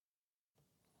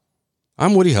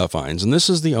I'm Woody Huffines, and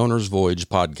this is the Owner's Voyage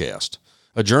podcast,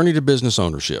 a journey to business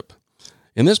ownership.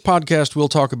 In this podcast, we'll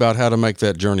talk about how to make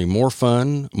that journey more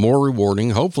fun, more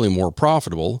rewarding, hopefully more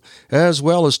profitable, as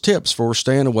well as tips for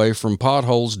staying away from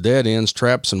potholes, dead ends,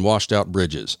 traps, and washed-out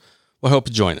bridges. We hope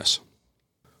you join us.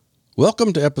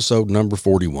 Welcome to episode number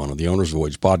 41 of the Owner's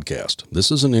Voyage podcast.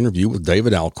 This is an interview with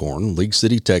David Alcorn, League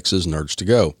City, Texas, Nerds to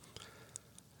Go.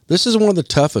 This is one of the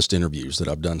toughest interviews that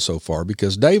I've done so far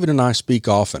because David and I speak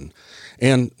often,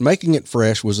 and making it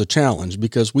fresh was a challenge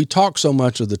because we talk so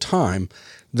much of the time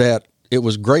that it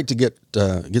was great to get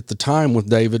the time with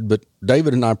David, but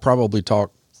David and I probably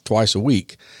talk twice a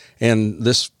week, and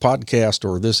this podcast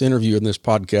or this interview in this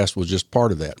podcast was just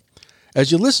part of that.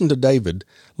 As you listen to David,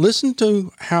 listen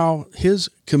to how his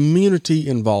community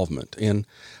involvement and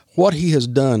what he has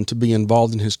done to be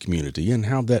involved in his community and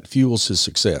how that fuels his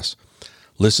success.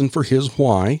 Listen for his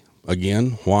why.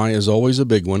 Again, why is always a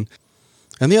big one.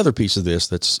 And the other piece of this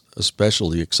that's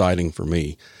especially exciting for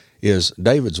me is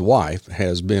David's wife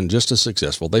has been just as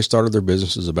successful. They started their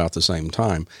businesses about the same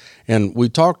time. And we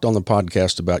talked on the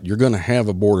podcast about you're going to have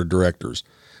a board of directors.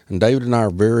 And David and I are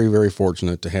very, very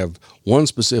fortunate to have one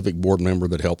specific board member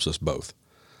that helps us both.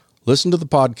 Listen to the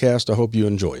podcast. I hope you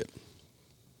enjoy it.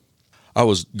 I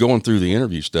was going through the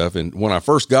interview stuff, and when I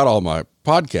first got all my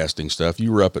podcasting stuff,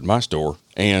 you were up at my store,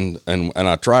 and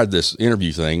I tried this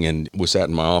interview thing, and we sat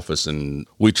in my office, and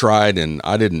we tried, and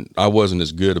I wasn't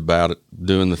as good about it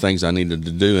doing the things I needed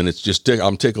to do, and it's just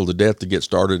I'm tickled to death to get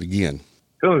started again.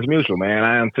 Feelings mutual, man.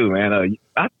 I am too, man.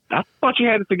 I thought you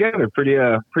had it together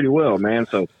pretty well, man.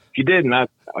 So if you didn't, I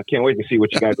can't wait to see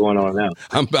what you got going on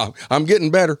now. I'm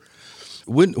getting better.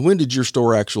 When did your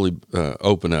store actually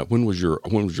open up? When was your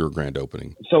grand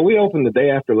opening? So we opened the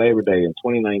day after Labor Day in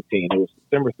 2019. It was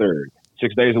September 3rd.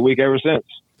 6 days a week ever since.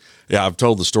 Yeah, I've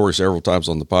told the story several times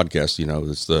on the podcast. You know,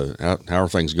 it's how are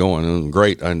things going? And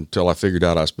great until I figured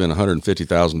out I spent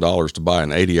 $150,000 to buy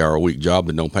an 80-hour-a-week job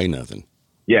that don't pay nothing.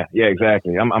 Yeah,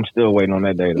 exactly. I'm still waiting on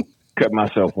that day to cut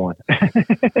myself one.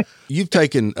 You've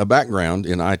taken a background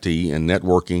in IT and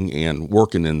networking and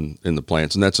working in the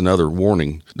plants, and that's another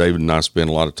warning. David and I spend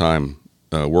a lot of time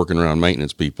working around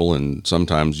maintenance people, and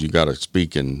sometimes you got to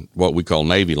speak in what we call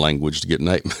Navy language to get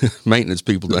maintenance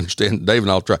people to understand. David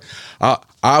and I'll try.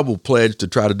 I will pledge to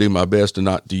try to do my best and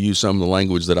not to use some of the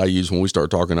language that I use when we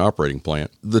start talking operating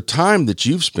plant. The time that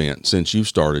you've spent since you've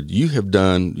started, you have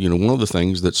done, one of the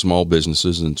things that small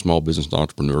businesses and small business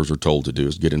entrepreneurs are told to do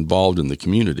is get involved in the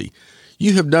community.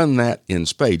 You have done that in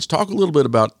spades. Talk a little bit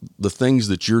about the things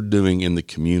that you're doing in the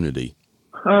community.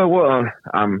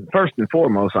 I'm first and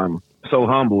foremost, I'm so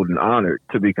humbled and honored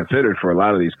to be considered for a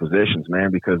lot of these positions,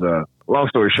 man, because, long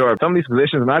story short, some of these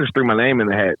positions, and I just threw my name in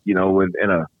the hat, in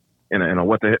a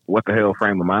what the hell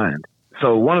frame of mind.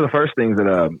 So one of the first things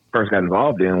that first got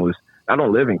involved in was I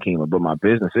don't live in Kemah, but my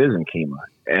business is in Kemah.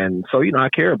 And so, I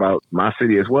care about my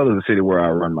city as well as the city where I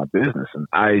run my business. And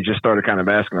I just started kind of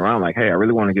asking around like, hey, I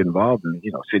really want to get involved in,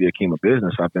 city of Kemah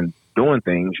business. I've been doing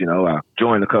things, I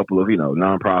joined a couple of,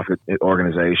 nonprofit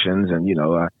organizations and,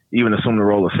 I even assumed the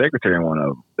role of secretary in one of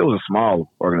them. It was a small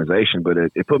organization, but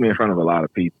it put me in front of a lot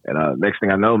of people. And next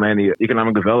thing I know, man, the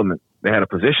economic development, they had a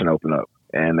position open up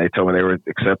and they told me they were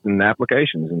accepting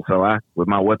applications. And so with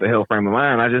my what the hell frame of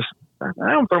mind,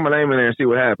 I'm throw my name in there and see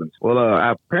what happens. Well,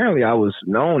 apparently I was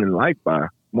known and liked by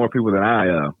more people than I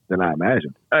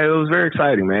imagined. It was very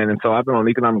exciting, man. And so I've been on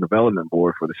the economic development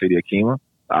board for the city of Kemah.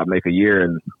 I make a year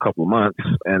in a couple of months,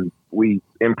 and we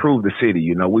improve the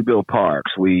city. We build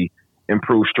parks, we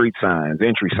improve street signs,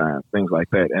 entry signs, things like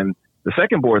that. And the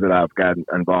second board that I've gotten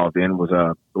involved in was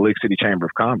the League City Chamber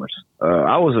of Commerce.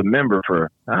 I was a member for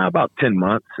about 10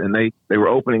 months, and they were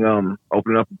opening up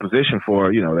a position for,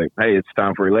 hey, it's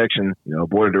time for election,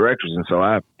 board of directors. And so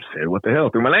I said, what the hell,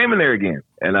 threw my name in there again.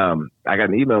 And I got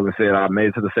an email that said I made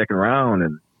it to the second round,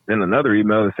 and then another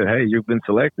email that said, hey, you've been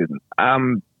selected.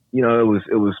 And it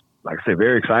was like I said,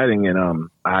 very exciting. And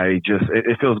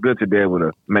it feels good to be able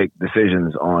to make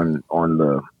decisions on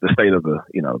the state of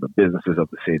the businesses of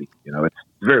the city. It's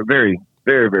very, very,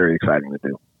 very, very exciting to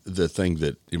do. The thing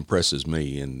that impresses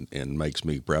me and makes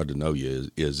me proud to know you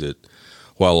is that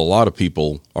while a lot of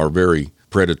people are very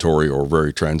predatory or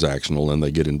very transactional and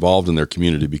they get involved in their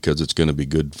community because it's going to be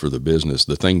good for the business,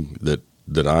 the thing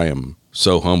that I am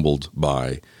so humbled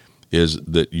by is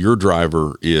that your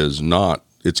driver is not,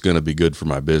 it's going to be good for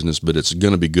my business, but it's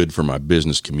going to be good for my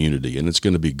business community, and it's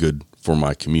going to be good for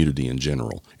my community in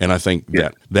general. And I think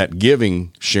that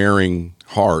giving, sharing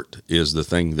heart is the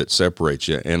thing that separates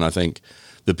you. And I think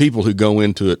the people who go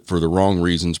into it for the wrong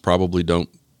reasons probably don't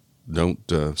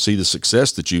see the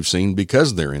success that you've seen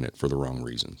because they're in it for the wrong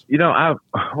reasons.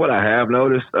 What I have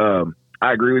noticed,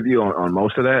 I agree with you on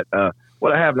most of that.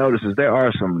 What I have noticed is there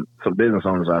are some business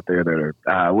owners out there that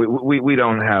are we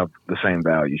don't have the same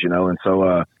values, and so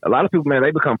a lot of people, man,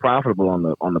 they become profitable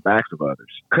on the backs of others.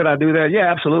 Could I do that?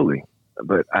 Yeah, absolutely.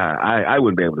 But I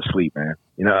wouldn't be able to sleep, man.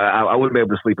 I wouldn't be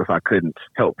able to sleep if I couldn't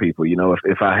help people.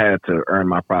 If I had to earn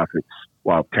my profits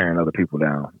while tearing other people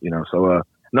down. So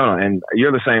no, and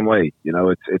you're the same way.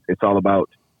 It's all about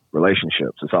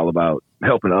relationships. It's all about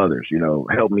helping others.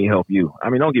 Help me, help you. I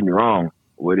mean, don't get me wrong,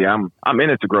 Woody. I'm in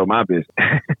it to grow my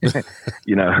business.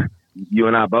 You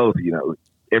and I both.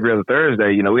 Every other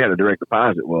Thursday, we had a direct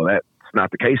deposit. Well, that's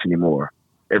not the case anymore.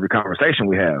 Every conversation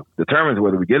we have determines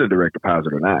whether we get a direct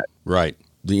deposit or not. Right.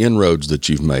 The inroads that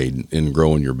you've made in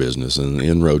growing your business and the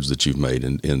inroads that you've made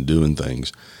in doing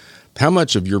things, how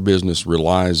much of your business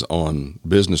relies on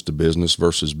business to business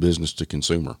versus business to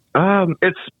consumer?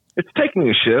 It's taking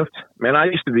a shift. Man, I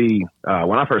used to be,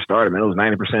 when I first started, man, it was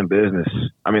 90% business.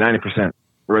 90%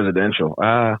 residential,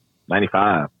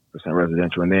 95%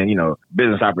 residential. And then,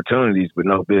 business opportunities, but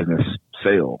no business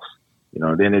sales.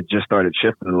 Then it just started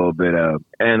shifting a little bit.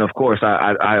 And of course,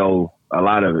 I owe a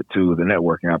lot of it to the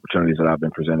networking opportunities that I've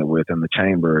been presented with and the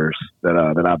chambers that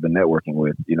I've been networking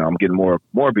with. I'm getting more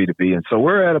B2B. And so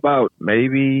we're at about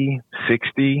maybe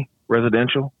 60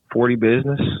 residential, 40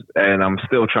 business. And I'm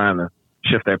still trying to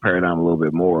shift that paradigm a little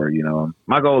bit more.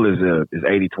 My goal is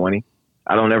 80-20.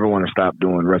 I don't ever want to stop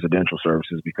doing residential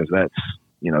services because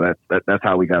that's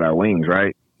how we got our wings,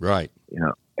 right? Right.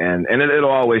 And it'll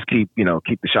always keep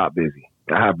the shop busy.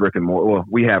 I have brick and mortar. Well,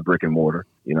 we have brick and mortar,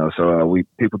 so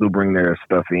people do bring their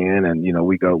stuff in and,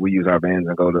 we use our vans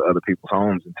and go to other people's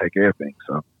homes and take care of things.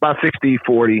 So about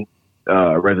 60-40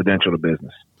 residential to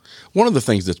business. One of the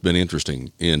things that's been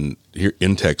interesting here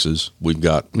in Texas, we've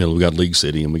got League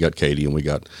City and we got Katy and we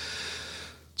got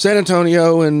San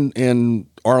Antonio and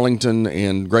Arlington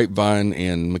and Grapevine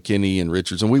and McKinney and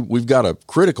Richards, and we've got a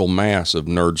critical mass of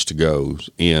Nerds to Go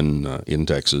in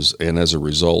Texas, and as a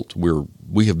result,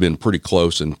 we have been pretty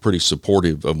close and pretty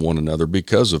supportive of one another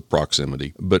because of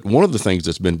proximity. But one of the things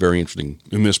that's been very interesting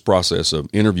in this process of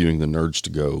interviewing the Nerds to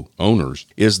Go owners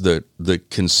is the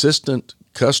consistent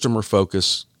customer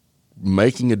focus,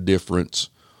 making a difference,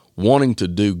 wanting to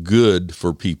do good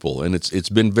for people, and it's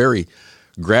been very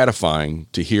gratifying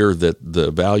to hear that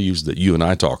the values that you and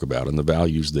I talk about and the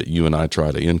values that you and I try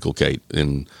to inculcate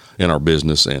in our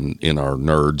business and in our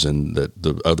Nerds and that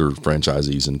the other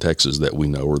franchisees in Texas that we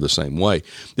know are the same way.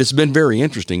 It's been very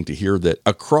interesting to hear that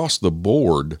across the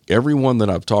board, everyone that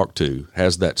I've talked to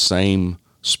has that same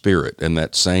spirit and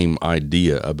that same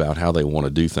idea about how they want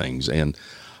to do things. And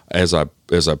as I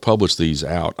publish these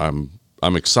out, I'm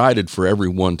excited for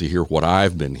everyone to hear what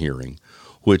I've been hearing,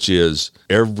 which is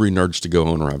every Nerds to Go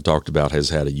owner I've talked about has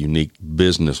had a unique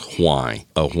business why,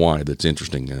 a why that's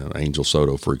interesting. Angel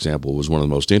Soto, for example, was one of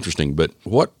the most interesting. But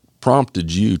what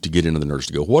prompted you to get into the Nerds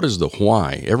to Go? What is the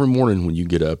why? Every morning when you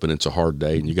get up and it's a hard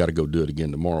day and you got to go do it again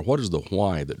tomorrow, what is the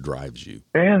why that drives you?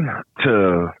 And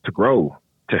to grow,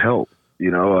 to help.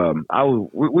 We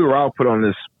were all put on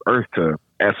this earth to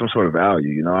add some sort of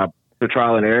value. The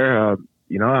trial and error.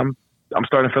 I'm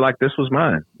starting to feel like this was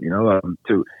mine.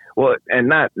 And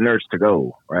not Nerds to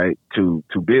Go, right? To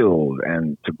build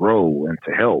and to grow and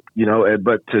to help,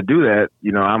 but to do that,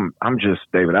 I'm just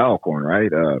David Alcorn,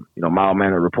 right?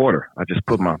 Mild-mannered reporter. I just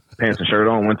put my pants and shirt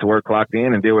on, went to work, clocked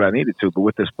in and did what I needed to. But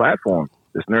with this platform,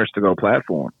 this Nerds to Go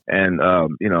platform, and,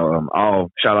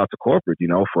 I'll shout out to corporate,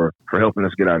 for helping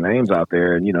us get our names out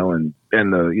there and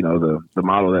the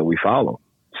model that we follow.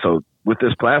 So with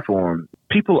this platform,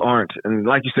 people aren't, and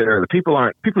like you said earlier,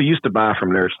 people used to buy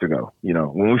from Nerds to Go.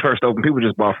 When we first opened, people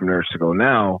just bought from Nerds to Go.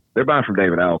 Now they're buying from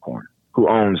David Alcorn, who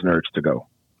owns Nerds to Go.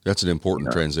 That's an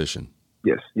important transition.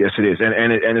 Yes, it is.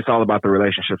 And it's all about the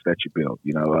relationships that you build.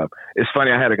 It's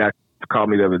funny. I had a guy call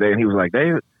me the other day and he was like,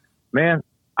 David, man,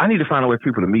 I need to find a way for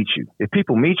people to meet you. If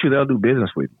people meet you, they'll do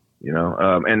business with you,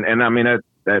 and I mean,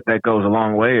 that goes a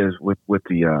long way is with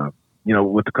the,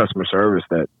 with the customer service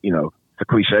that, a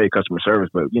cliche customer service,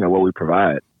 but what we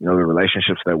provide, the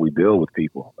relationships that we build with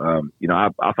people.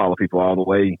 I follow people all the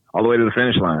way to the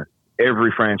finish line.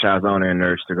 Every franchise owner in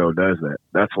Nerds to Go does that.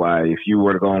 That's why if you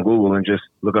were to go on Google and just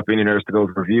look up any Nerds to Go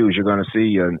reviews, you're going to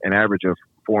see an average of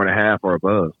 4.5 or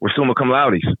above. We're summa cum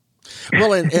laudes.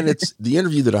 Well, and it's the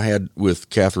interview that I had with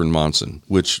Catherine Monson,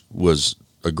 which was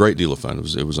a great deal of fun.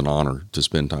 It was an honor to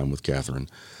spend time with Catherine.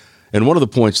 And one of the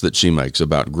points that she makes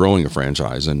about growing a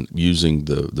franchise and using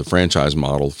the franchise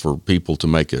model for people to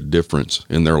make a difference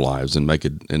in their lives and make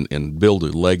it and build a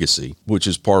legacy, which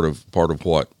is part of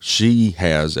what she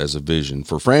has as a vision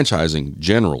for franchising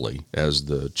generally as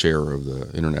the chair of the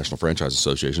International Franchise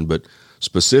Association, but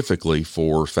specifically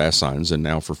for Fast Signs and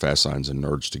now for Fast Signs and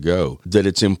Nerds to Go, that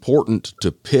it's important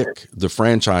to pick the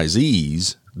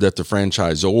franchisees that the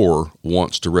franchisor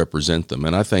wants to represent them.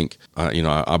 And I think,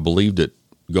 I believed it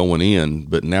going in,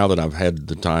 but now that I've had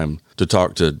the time to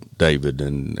talk to David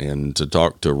and to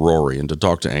talk to Rory and to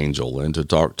talk to Angel and to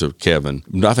talk to Kevin,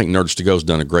 I think Nerds to Go's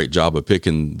done a great job of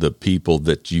picking the people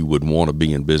that you would want to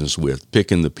be in business with,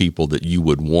 picking the people that you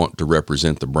would want to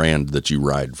represent the brand that you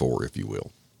ride for, if you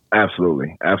will.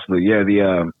 Absolutely. Yeah.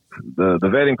 The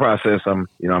vetting process, I'm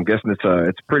guessing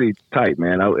it's pretty tight,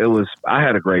 man. I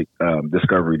had a great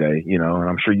discovery day, and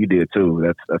I'm sure you did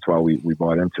too. That's why we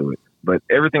bought into it. But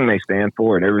everything they stand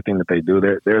for and everything that they do,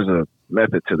 there's a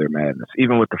method to their madness.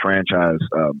 Even with the franchise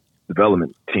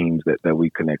development teams that we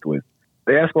connect with,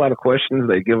 they ask a lot of questions,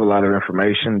 they give a lot of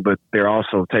information, but they're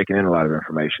also taking in a lot of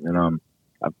information. And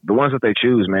the ones that they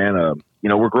choose, man,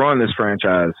 we're growing this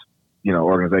franchise,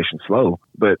 organization slow,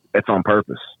 but it's on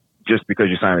purpose. Just because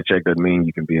you sign a check doesn't mean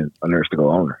you can be a Nerds to Go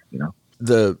owner,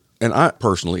 And I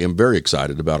personally am very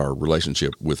excited about our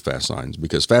relationship with Fast Signs,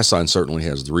 because Fast Signs certainly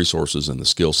has the resources and the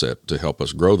skill set to help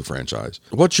us grow the franchise.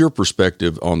 What's your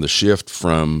perspective on the shift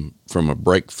from a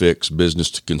break-fix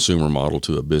business-to-consumer model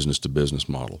to a business-to-business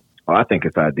model? Well, I think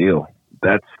it's ideal.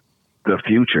 That's the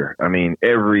future. I mean,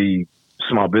 every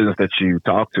small business that you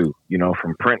talk to,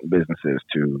 from print businesses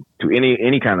to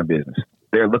any kind of business,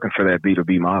 they're looking for that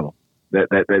B2B model. That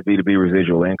B2B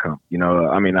residual income,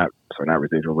 not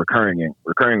residual, recurring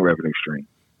revenue stream.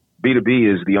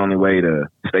 B2B is the only way to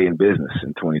stay in business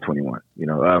in 2021.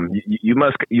 You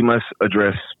must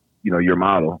address, your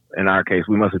model. In our case,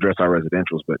 we must address our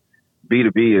residentials, but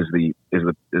B2B is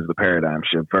the paradigm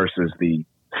shift versus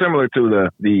similar to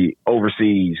the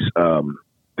overseas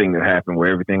thing that happened where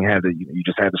everything you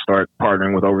just had to start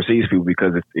partnering with overseas people,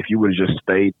 because if you would have just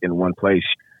stayed in one place,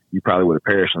 you probably would have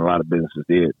perished, and a lot of businesses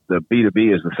did. The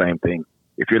B2B is the same thing.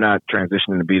 If you're not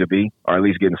transitioning to B2B, or at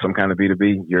least getting some kind of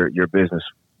B2B, your business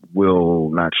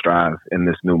will not strive in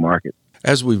this new market.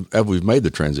 As we've made the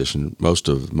transition, most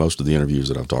of the interviews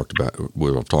that I've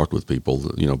talked with people,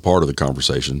 part of the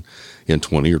conversation in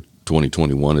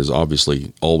 2021 is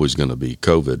obviously always going to be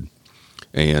COVID.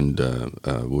 And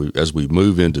as we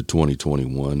move into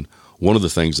 2021, one of the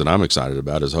things that I'm excited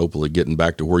about is hopefully getting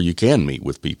back to where you can meet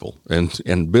with people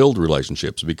and build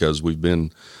relationships, because we've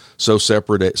been so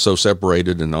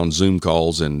separated and on Zoom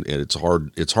calls, and it's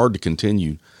hard to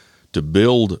continue to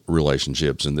build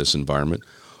relationships in this environment.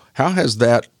 How has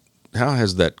that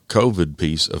COVID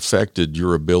piece affected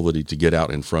your ability to get out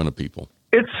in front of people?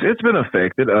 It's been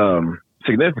affected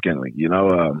significantly.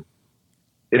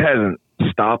 It hasn't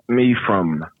stopped me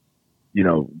from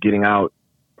getting out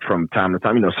from time to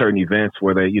time, certain events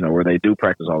where they do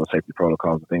practice all the safety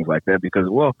protocols and things like that, because,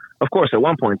 well, of course, at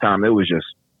one point in time, it was just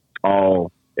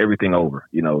everything over,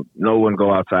 no one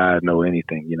go outside, no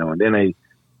anything, and then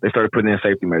they started putting in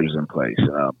safety measures in place.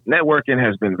 Networking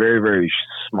has been very, very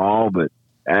small, but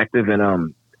active.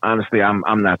 And, honestly,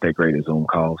 I'm not that great at Zoom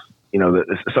calls.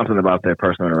 There's something about that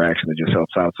personal interaction that just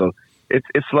helps out. So it's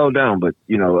slowed down, but,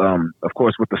 of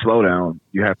course, with the slowdown,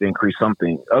 you have to increase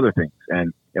other things.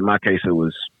 And in my case, it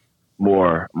was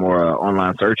more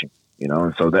online searching,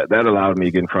 and so that allowed me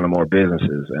to get in front of more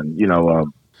businesses. And,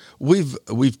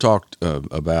 we've talked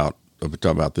about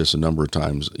this a number of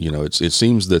times. It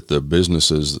seems that the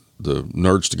businesses, the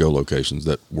Nerds to Go locations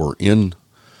that were in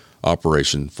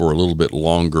operation for a little bit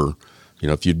longer,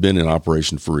 if you'd been in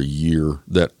operation for a year,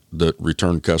 that the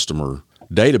return customer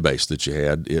database that you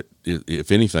had,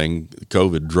 if anything,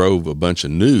 COVID drove a bunch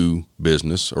of new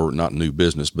business, or not new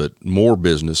business, but more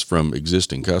business from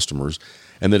existing customers.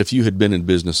 And that if you had been in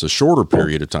business a shorter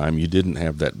period of time, you didn't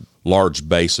have that large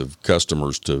base of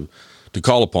customers to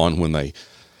call upon when they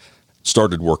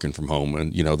started working from home.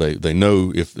 And, they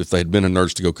know if they had been a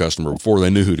Nerds to Go customer before, they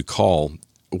knew who to call.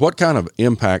 What kind of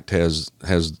impact has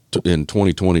in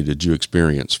 2020 did you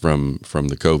experience from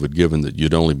the COVID, given that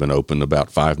you'd only been open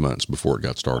about 5 months before it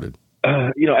got started?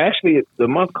 Actually, the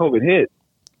month COVID hit,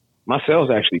 my sales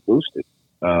actually boosted.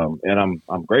 And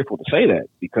I'm grateful to say that,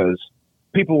 because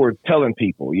people were telling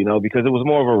people, because it was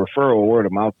more of a referral, word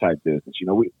of mouth type business.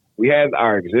 We had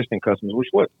our existing customers,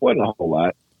 which wasn't a whole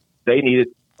lot. They needed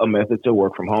a method to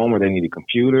work from home, or they needed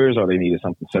computers, or they needed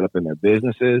something set up in their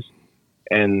businesses.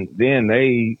 And then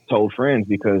they told friends,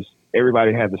 because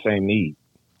everybody had the same need.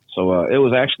 So it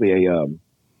was actually a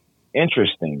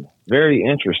very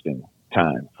interesting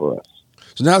time for us.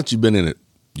 So now that you've been in it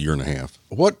a year and a half,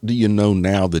 what do you know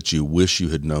now that you wish you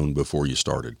had known before you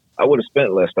started? I would have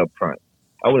spent less up front.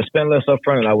 And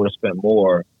I would have spent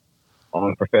more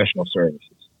on professional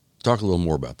services. Talk a little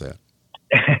more about that.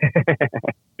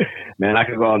 Man, I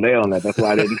could go all day on that. That's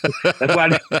why I didn't. That's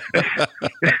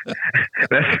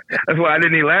why I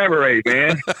didn't elaborate,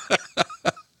 man.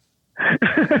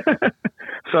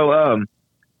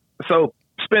 So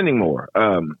spending more.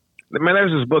 Man,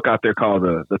 there's this book out there called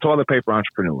The Toilet Paper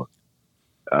Entrepreneur.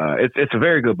 It's a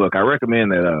very good book. I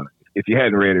recommend that if you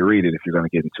hadn't read it, read it if you're going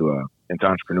to get into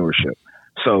entrepreneurship.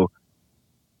 So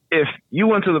if you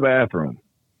went to the bathroom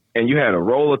and you had a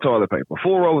roll of toilet paper,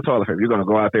 full roll of toilet paper, you're going to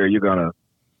go out there, you're going to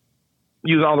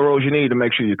use all the rolls you need to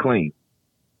make sure you're clean.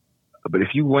 But if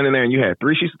you went in there and you had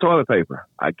 3 sheets of toilet paper,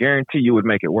 I guarantee you would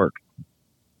make it work.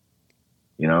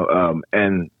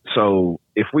 And so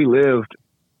if we lived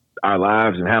our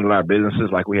lives and handled our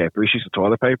businesses like we had 3 sheets of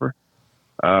toilet paper,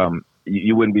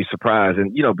 you wouldn't be surprised.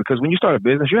 And, because when you start a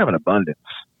business, you have an abundance,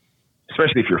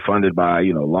 especially if you're funded by,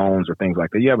 loans or things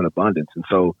like that. You have an abundance. And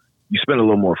so you spend a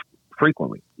little more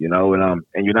frequently, and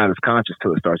you're not as conscious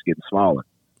till it starts getting smaller,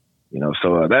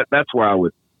 so that's where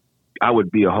I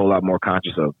would be a whole lot more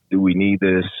conscious of, do we need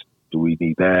this? Do we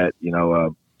need that?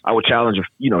 I would challenge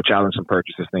some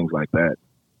purchases, things like that.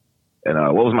 And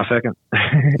what was my second?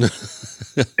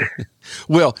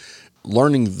 Well,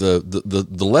 learning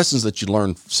the lessons that you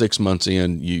learn 6 months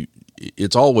in,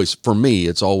 it's always, for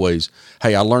me,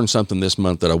 hey, I learned something this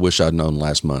month that I wish I'd known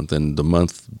last month, and the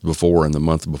month before, and the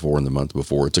month before, and the month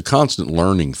before. It's a constant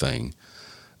learning thing.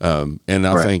 And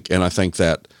I think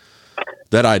that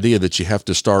idea that you have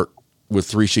to start with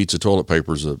 3 sheets of toilet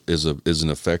paper is an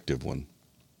effective one.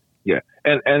 Yeah.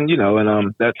 And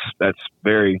that's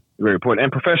very, very important.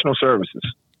 And professional services,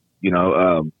 you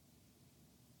don't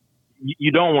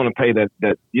want to pay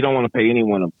that you don't want to pay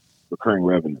anyone a recurring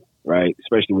revenue, right?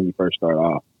 Especially when you first start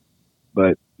off.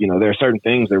 But, there are certain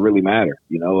things that really matter.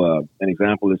 An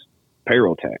example is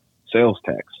payroll tax, sales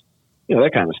tax,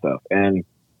 that kind of stuff. And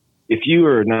if you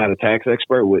are not a tax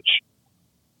expert, which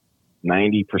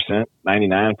 90%,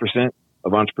 99%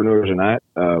 of entrepreneurs are not,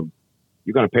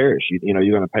 you're going to perish.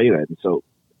 You're going to pay that. And so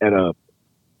at a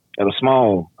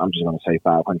small, I'm just going to say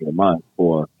 $500 a month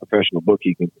for professional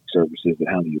bookkeeping services that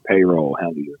handle your payroll,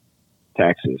 handle your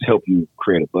taxes, help you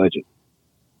create a budget.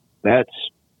 That's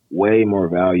way more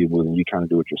valuable than you trying to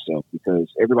do it yourself, because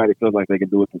everybody feels like they can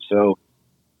do it themselves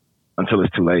until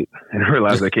it's too late and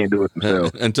realize they can't do it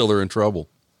themselves. Until they're in trouble.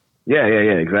 Yeah,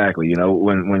 exactly.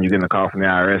 When you get a call from the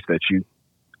IRS that you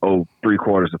owe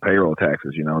 3/4 of payroll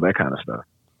taxes, that kind of stuff.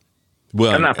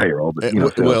 Well, and not payroll, but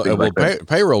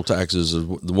payroll taxes is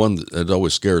the one that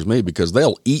always scares me, because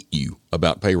they'll eat you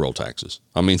about payroll taxes.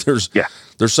 I mean, there's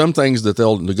some things that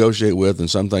they'll negotiate with, and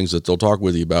some things that they'll talk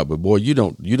with you about. But boy, you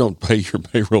don't pay your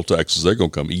payroll taxes, they're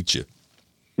going to come eat you.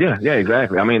 Yeah,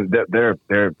 exactly. I mean, they're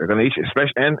going to eat you,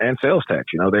 especially and sales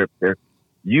tax.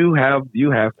 You have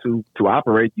to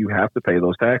operate. You have to pay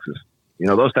those taxes.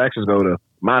 Those taxes go to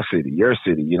my city, your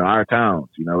city, our towns.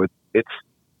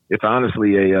 It's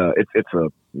honestly it's a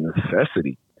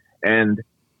necessity. And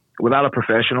without a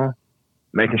professional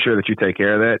making sure that you take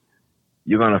care of that,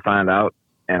 you're going to find out,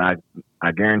 and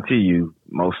I guarantee you,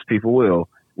 most people will,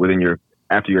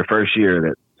 after your first year,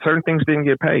 that certain things didn't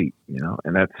get paid,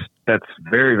 and that's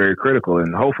very, very critical.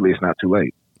 And hopefully it's not too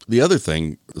late. The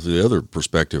other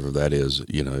perspective of that is,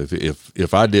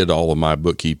 if I did all of my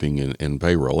bookkeeping and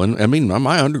payroll, and I mean,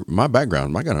 my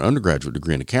background, I got an undergraduate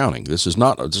degree in accounting. This is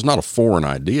not a foreign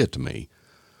idea to me.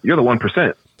 You're the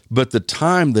 1%. But the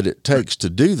time that it takes to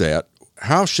do that,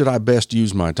 how should I best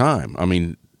use my time? I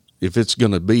mean, if it's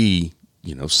going to be,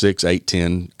 6, 8,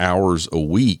 10 hours a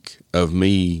week of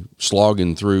me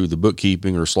slogging through the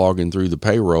bookkeeping or slogging through the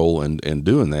payroll and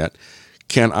doing that,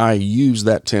 can I use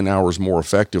that 10 hours more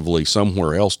effectively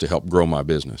somewhere else to help grow my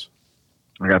business?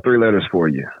 I got 3 letters for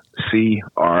you.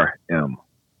 CRM.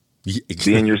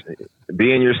 Be in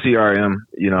your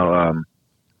CRM,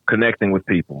 connecting with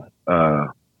people,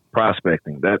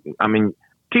 prospecting.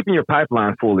 Keeping your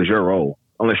pipeline full is your role,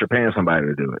 unless you're paying somebody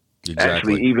to do it.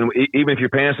 Exactly. Actually, even if you're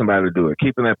paying somebody to do it,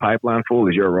 keeping that pipeline full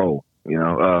is your role,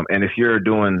 and if you're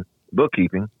doing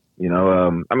bookkeeping,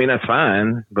 that's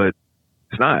fine, but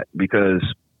it's not, because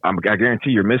I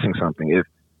guarantee you're missing something.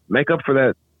 Make up for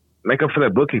that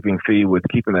bookkeeping fee with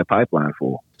keeping that pipeline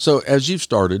full. So as you've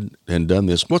started and done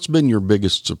this, what's been your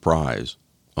biggest surprise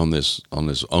on this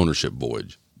ownership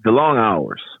voyage? The long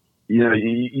hours.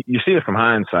 You see it from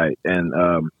hindsight, and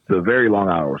the very long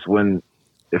hours.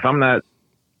 If I'm not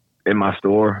in my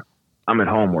store, I'm at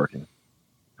home working.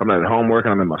 If I'm not at home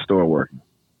working, I'm in my store working.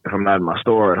 If I'm not in my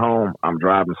store at home, I'm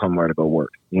driving somewhere to go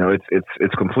work.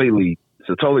 It's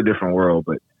a totally different world.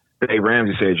 But Dave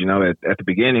Ramsey said, at the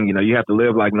beginning, you have to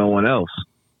live like no one else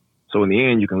So in the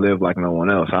end, you can live like no one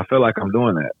else. I feel like I'm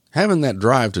doing that. Having that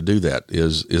drive to do that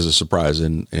is a surprise.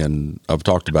 And I've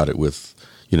talked about it with,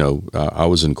 I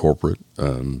was in corporate,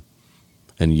 and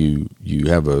you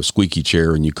have a squeaky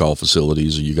chair and you call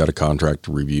facilities, or you got a contract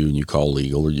to review and you call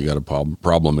legal, or you got a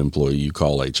problem employee, you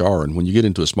call HR. And when you get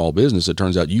into a small business, it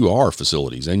turns out you are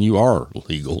facilities and you are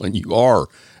legal and you are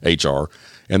HR.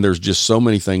 And there's just so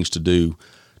many things to do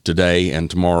today and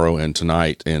tomorrow and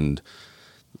tonight. And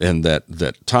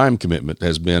that time commitment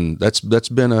has been, that's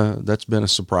been a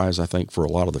surprise, I think, for a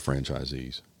lot of the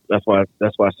franchisees. That's why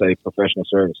I say professional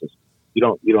services. You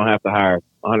don't have to hire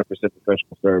 100%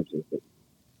 professional services, but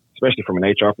especially from an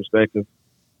HR perspective.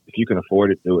 If you can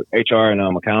afford it, do it. HR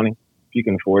and accounting, if you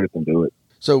can afford it, then do it.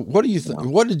 So what do you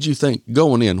what did you think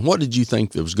going in? What did you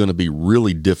think that was going to be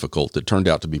really difficult that turned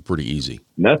out to be pretty easy?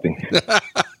 Nothing.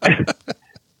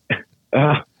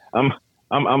 I'm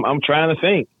trying to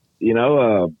think.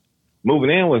 Moving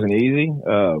in wasn't easy.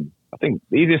 I think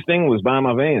the easiest thing was buying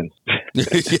my vans.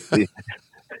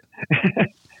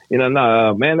 Man.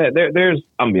 There's.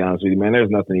 I'm gonna be honest with you, man.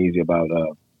 There's nothing easy about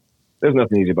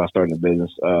starting a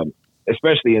business,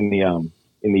 especially in the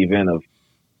event of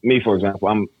me, for example.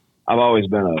 I'm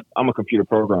a computer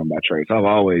programmer by trade, so I've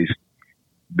always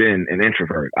been an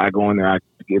introvert. I go in there, I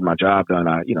get my job done.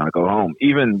 I go home.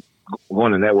 Even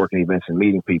going to networking events and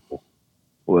meeting people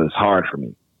was hard for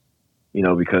me,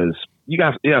 because you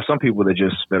have some people that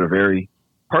are very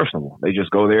personable. They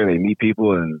just go there, they meet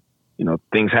people, and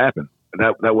things happen.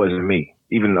 That wasn't me.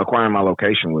 Even acquiring my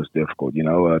location was difficult,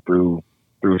 through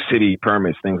city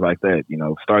permits, things like that,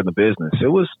 starting the business. It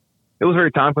was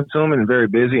very time consuming and very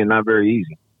busy and not very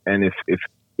easy. And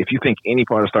if you think any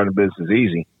part of starting a business is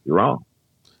easy, you're wrong.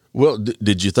 Well,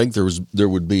 did you think there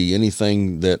would be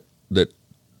anything that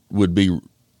would be,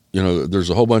 there's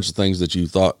a whole bunch of things that you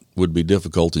thought would be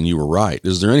difficult and you were right.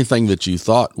 Is there anything that you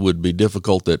thought would be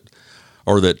difficult that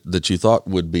you thought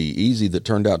would be easy that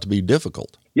turned out to be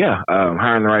difficult? Yeah.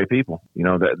 Hiring the right people,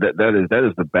 that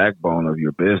is the backbone of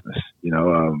your business,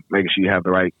 making sure you have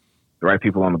the right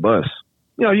people on the bus.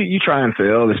 You try and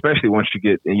fail, especially once you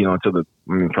get,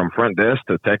 from front desk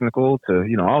to technical to,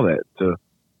 all that to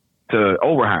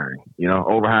overhiring,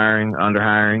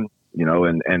 underhiring,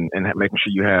 and making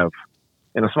sure you have,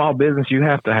 in a small business, you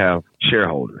have to have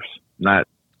shareholders, not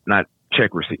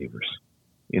check receivers,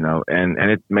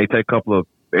 and it may take a couple of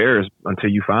errors until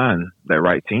you find that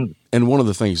right team. And one of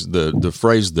the things, the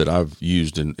phrase that I've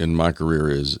used in my career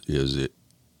is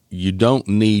you don't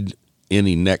need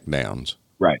any neck downs.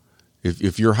 Right.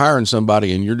 If you're hiring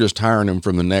somebody and you're just hiring them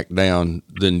from the neck down,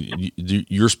 then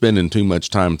you're spending too much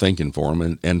time thinking for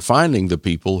them and finding the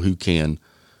people who can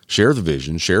share the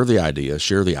vision, share the idea,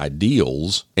 share the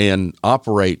ideals, and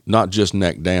operate not just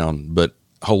neck down, but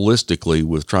holistically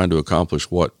with trying to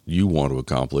accomplish what you want to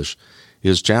accomplish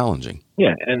is challenging.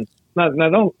 Yeah. And not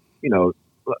don't,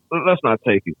 let's not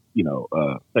take it, take it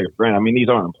for granted. I mean, these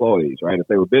aren't employees, right? If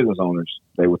they were business owners,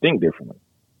 they would think differently.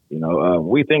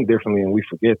 We think differently and we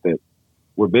forget that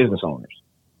we're business owners.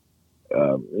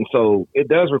 And so it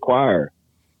does require,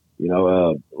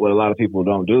 what a lot of people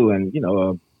don't do. And,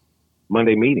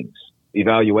 Monday meetings,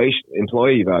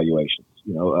 employee evaluations,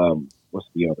 what's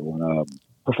the other one?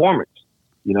 Performance,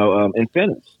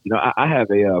 incentives. I have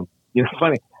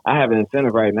funny. I have an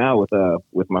incentive right now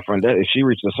with my friend. If she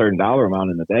reaches a certain dollar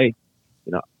amount in a day,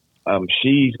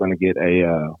 she's going to get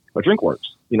a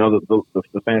DrinkWorks,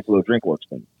 the fancy little DrinkWorks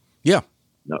thing. Yeah.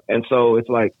 And so it's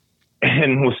like,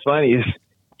 and what's funny is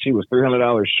she was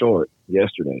 $300 short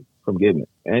yesterday from getting it.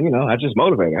 And, I just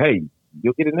motivated her. Hey,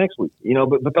 you'll get it next week,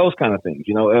 but those kind of things,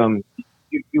 you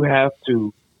have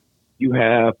to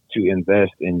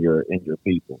invest in your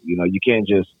people. You can't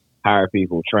just hire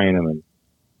people, train them, and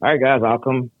all right, guys, I'll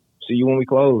come see you when we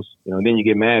close. Then you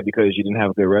get mad because you didn't have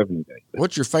a good revenue day.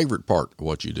 What's your favorite part of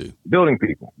what you do? Building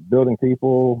people, building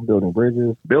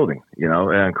bridges,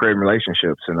 and creating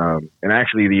relationships, and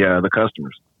actually the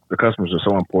customers. The customers are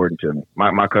so important to me.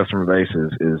 My customer base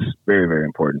is very, very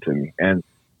important to me, and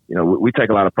we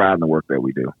take a lot of pride in the work that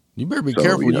we do. You better be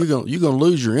careful. You're gonna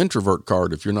lose your introvert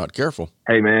card if you're not careful.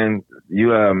 Hey, man,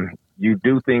 you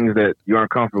do things that you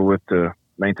aren't comfortable with to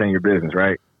maintain your business,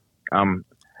 right?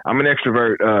 I'm an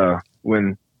extrovert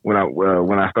when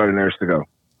I started Nurse to Go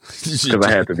because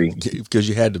I had to be. Because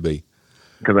you had to be.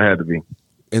 Because I had to be.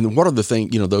 And what are the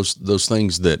things, those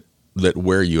things that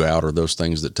wear you out, or those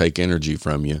things that take energy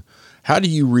from you? How do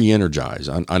you re-energize?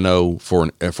 I know for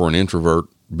an introvert,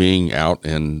 being out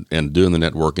and doing the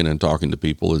networking and talking to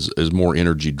people is more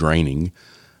energy draining.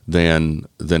 than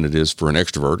it is for an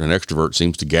extrovert. An extrovert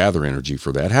seems to gather energy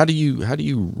for that. How do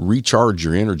you recharge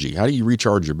your energy? How do you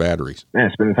recharge your batteries? Man,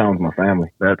 spending time with my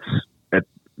family.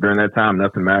 During that time,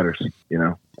 nothing matters,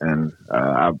 And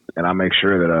I make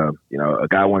sure that a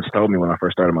guy once told me when I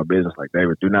first started my business, like,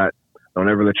 David, don't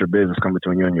ever let your business come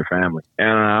between you and your family. And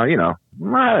that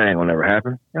ain't gonna never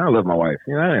happen. I love my wife.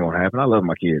 That ain't gonna happen. I love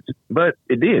my kids. But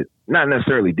it did. Not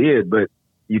necessarily did, but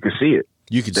you could see it.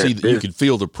 You could see that you could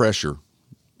feel the pressure.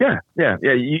 Yeah.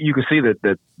 You could see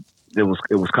that it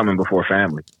was coming before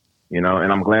family, and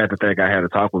I'm glad that guy had to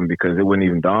talk with me, because it wouldn't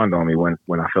even dawned on me when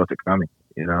I felt it coming,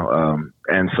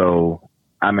 and so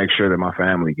I make sure that my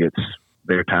family gets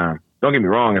their time. Don't get me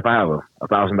wrong. If I have a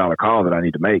 $1,000 call that I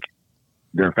need to make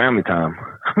during family time,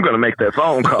 I'm going to make that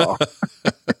phone call.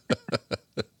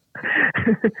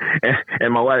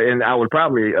 and my wife, and I would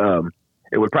probably,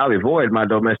 it would probably avoid my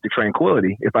domestic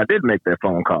tranquility if I did make that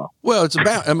phone call. Well, it's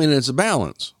a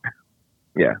balance.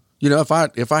 Yeah.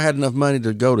 If I had enough money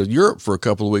to go to Europe for a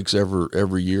couple of weeks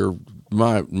every year,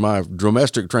 my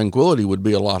domestic tranquility would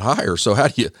be a lot higher. So how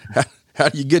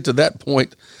do you get to that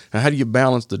point? How do you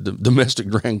balance the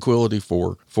domestic tranquility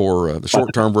for the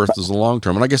short term versus the long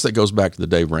term? And I guess that goes back to the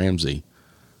Dave Ramsey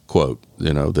quote.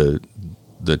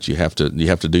 That you have to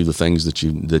do the things that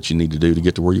you need to do to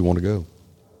get to where you want to go.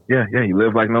 Yeah, you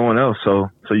live like no one else, so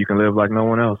you can live like no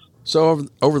one else. So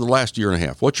over the last year and a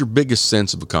half, what's your biggest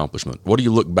sense of accomplishment? What do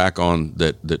you look back on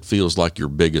that feels like your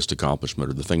biggest accomplishment,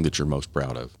 or the thing that you're most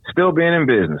proud of? Still being in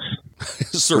business.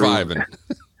 Surviving.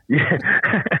 Yeah.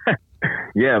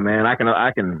 Yeah, man, I'm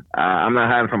not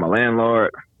hiding from a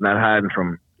landlord, not hiding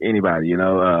from anybody,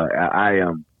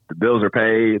 the bills are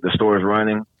paid, the store is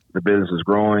running, the business is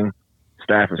growing,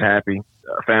 staff is happy,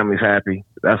 family's happy.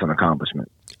 That's an accomplishment.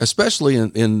 Especially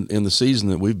in the season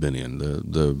that we've been in,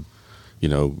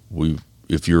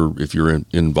 if you're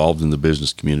involved in the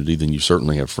business community, then you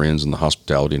certainly have friends in the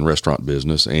hospitality and restaurant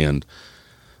business. And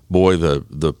boy,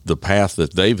 the path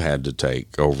that they've had to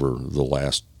take over the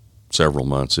last several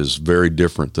months is very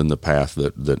different than the path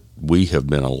that we have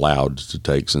been allowed to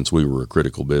take since we were a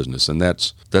critical business. And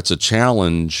that's a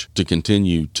challenge to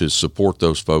continue to support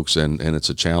those folks. And it's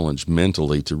a challenge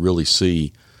mentally to really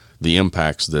see the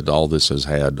impacts that all this has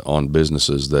had on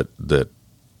businesses that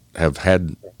have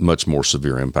had much more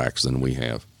severe impacts than we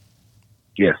have.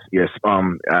 Yes.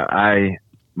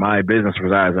 My business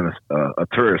resides in a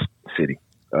tourist city,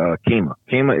 Kemah.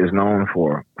 Kemah is known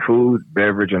for food,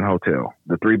 beverage, and hotel.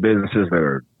 The three businesses that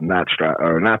are not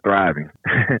thriving.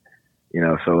 I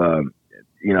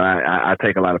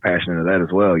take a lot of passion into that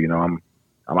as well. I'm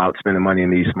out spending money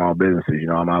in these small businesses.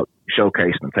 I'm out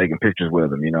showcasing them, taking pictures with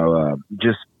them.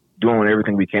 Just doing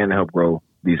everything we can to help grow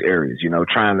these areas.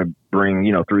 Trying to bring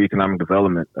through economic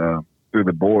development through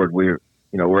the board. We're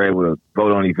able to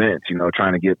vote on events.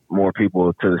 Trying to get more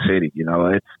people to the city.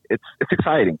 It's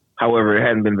exciting. However, we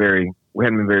hadn't been very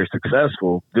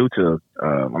successful due to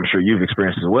I'm sure you've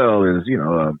experienced as well, is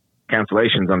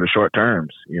cancellations under short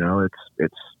terms.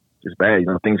 It's bad.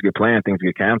 Things get planned, things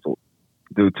get canceled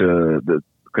due to the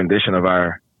condition of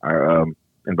our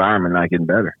environment not getting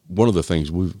better. One of the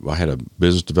things I had a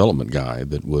business development guy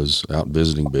that was out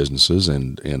visiting businesses,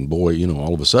 and boy,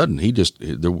 all of a sudden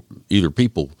either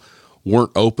people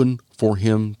weren't open for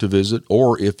him to visit,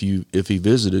 or if he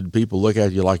visited, people look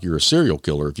at you like you're a serial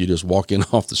killer if you just walk in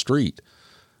off the street.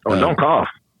 Oh, don't cough.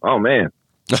 Oh man.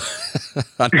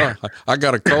 I know. I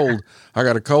got a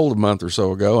cold a month or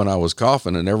so ago, and I was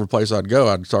coughing, and every place I'd go,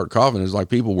 I'd start coughing. It's like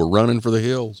people were running for the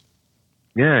hills.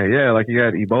 Yeah. Like you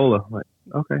got Ebola. Like,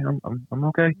 okay, I'm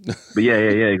okay. But yeah,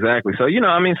 exactly. So,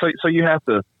 so you have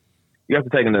to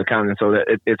take into account, and so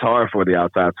that it's hard for the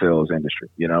outside sales industry,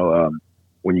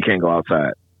 when you can't go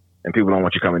outside and people don't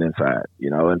want you coming inside,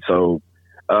 and so,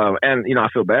 I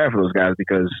feel bad for those guys,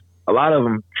 because a lot of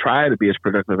them try to be as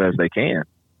productive as they can,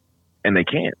 and they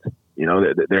can't.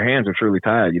 Their hands are truly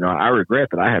tied. I regret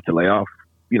that I had to lay off.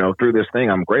 Through this thing,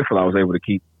 I'm grateful I was able to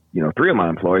keep 3 of my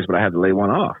employees, but I had to lay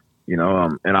one off.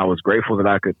 And I was grateful that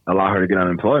I could allow her to get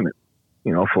unemployment,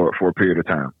 for a period of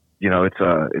time.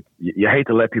 You hate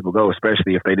to let people go,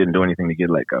 especially if they didn't do anything to get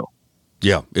let go.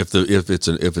 Yeah, if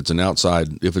it's an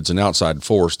outside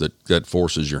force that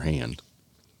forces your hand.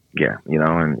 Yeah,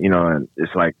 and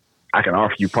it's like, I can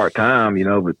offer you part time,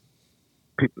 but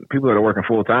people that are working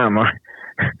full time aren't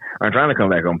trying to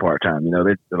come back on part time.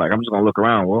 They're like, I'm just gonna look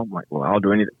around. Well, I'm like, well, I'll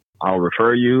do anything. I'll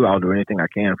refer you. I'll do anything I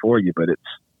can for you, but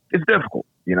it's difficult,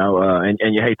 and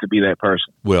you hate to be that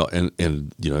person. Well, and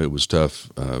it was tough.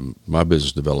 My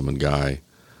business development guy,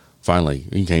 finally,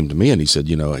 he came to me and he said,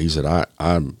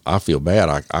 I feel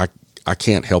bad. I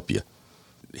can't help you.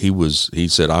 he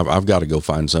said, I've got to go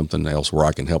find something else where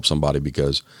I can help somebody,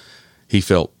 because he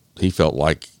felt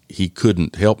like he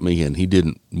couldn't help me, and he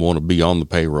didn't want to be on the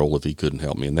payroll if he couldn't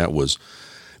help me. And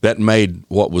that made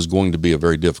what was going to be a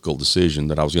very difficult decision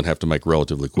that I was going to have to make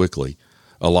relatively quickly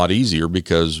a lot easier,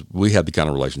 because we had the kind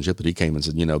of relationship that he came and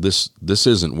said, this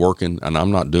isn't working, and I'm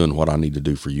not doing what I need to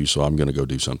do for you, so I'm going to go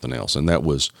do something else. And that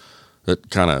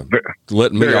kind of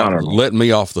let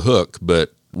me off the hook,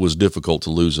 but was difficult to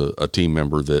lose a team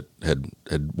member that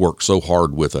had worked so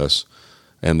hard with us,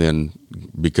 and then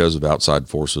because of outside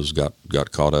forces got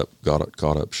caught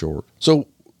up short. So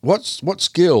what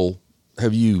skill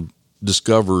have you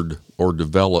discovered or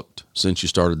developed since you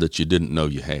started that you didn't know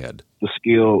you had? The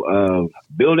skill of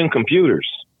building computers.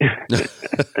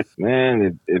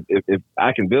 Man, if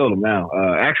I can build them now.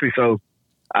 Actually, so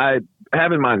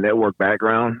having my network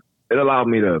background, it allowed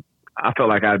me to, I felt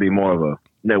like I'd be more of a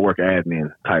network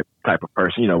admin type of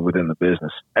person, within the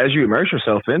business. As you immerse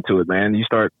yourself into it, man, you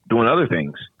start doing other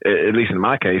things. At least in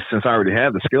my case, since I already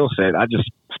had the skill set, I just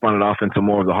spun it off into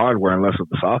more of the hardware and less of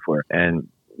the software. And,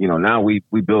 now we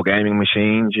build gaming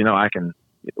machines. I can,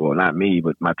 well, not me,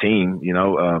 but my team,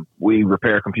 we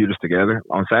repair computers together.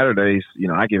 On Saturdays,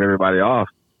 I give everybody off.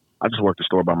 I just work the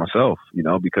store by myself,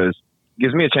 because it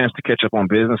gives me a chance to catch up on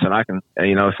business, and I can,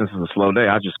 since it's a slow day,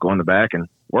 I just go in the back and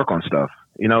work on stuff.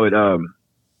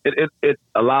 It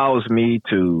allows me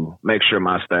to make sure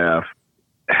my staff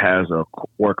has a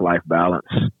work-life balance.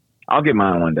 I'll get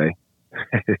mine one day.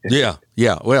 Yeah.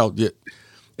 Well, yeah.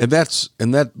 And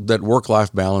that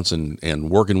work-life balance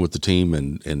and working with the team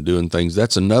and doing things,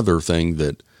 that's another thing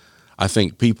that I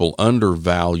think people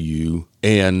undervalue.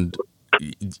 And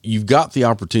you've got the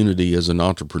opportunity as an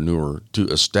entrepreneur to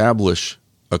establish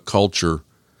a culture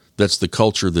that's the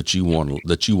culture that you want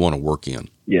to work in.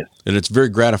 Yes. And it's very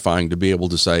gratifying to be able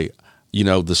to say,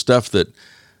 the stuff that,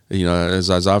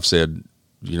 as I've said,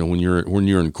 when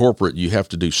you're in corporate, you have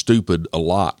to do stupid a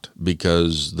lot,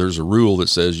 because there's a rule that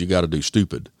says you got to do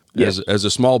stupid. Yes. As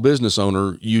a small business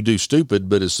owner, you do stupid,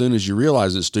 but as soon as you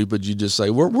realize it's stupid, you just say,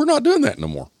 we're not doing that no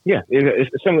more. Yeah. It's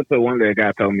similar to one day a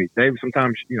guy told me, Dave,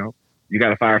 sometimes, you got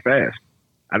to fire fast.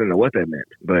 I didn't know what that meant,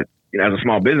 but as a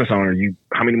small business owner,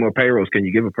 how many more payrolls can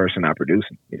you give a person not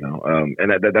producing?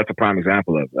 And that's a prime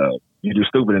example of you do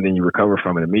stupid and then you recover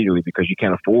from it immediately because you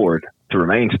can't afford to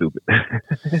remain stupid.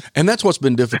 And that's what's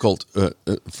been difficult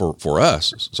for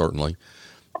us, certainly,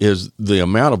 is the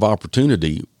amount of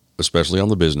opportunity, especially on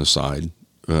the business side,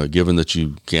 given that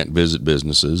you can't visit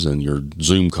businesses and you're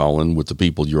Zoom calling with the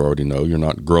people you already know. You're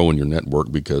not growing your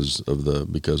network because of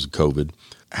COVID.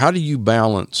 How do you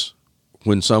balance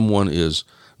when someone is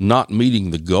not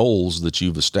meeting the goals that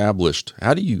you've established?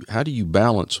 How do you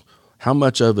balance how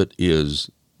much of it is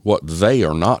what they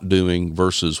are not doing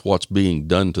versus what's being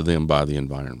done to them by the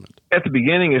environment? At the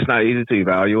beginning, it's not easy to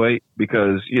evaluate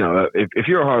because, if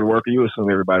you're a hard worker, you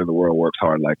assume everybody in the world works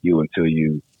hard like you until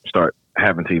you start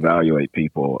having to evaluate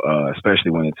people, especially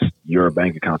when it's your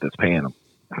bank account that's paying them.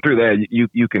 Through that,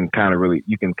 you can kind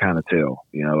of tell,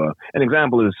 an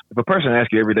example is if a person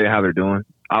asks you every day how they're doing,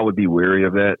 I would be wary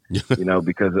of that,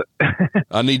 because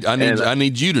I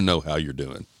need you to know how you're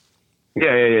doing.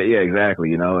 Yeah,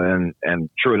 exactly. And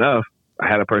true enough, I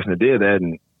had a person that did that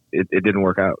and it didn't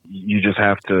work out. You just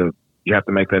have to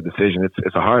make that decision.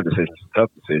 It's a hard decision. It's a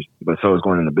tough decision, but so is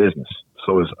going into business.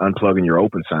 So is unplugging your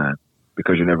open sign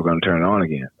because you're never going to turn it on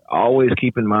again. Always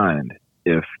keep in mind,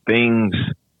 if things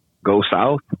go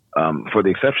south,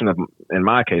 in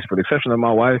my case, for the exception of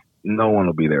my wife, no one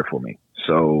will be there for me.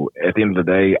 So at the end of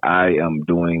the day, I am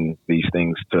doing these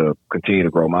things to continue to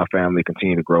grow my family,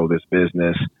 continue to grow this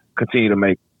business, continue to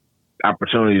make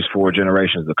opportunities for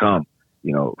generations to come,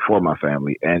 for my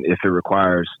family. And if it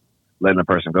requires letting a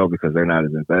person go because they're not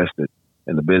as invested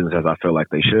in the business as I feel like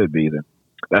they should be, then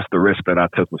that's the risk that I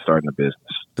took with starting a business.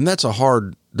 And that's a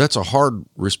hard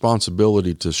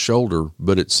responsibility to shoulder,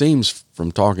 but it seems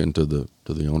from talking to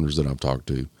the owners that I've talked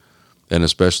to, and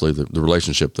especially the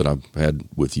relationship that I've had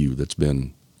with you, that's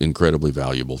been incredibly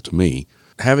valuable to me.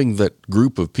 Having that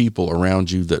group of people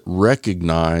around you that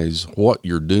recognize what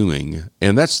you're doing,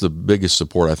 and that's the biggest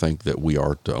support I think that we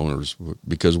are to owners,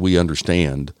 because we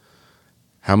understand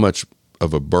how much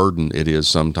of a burden it is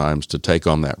sometimes to take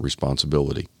on that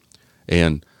responsibility,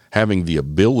 and having the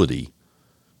ability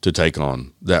to take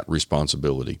on that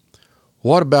responsibility.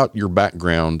 What about your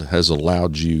background has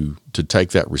allowed you to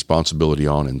take that responsibility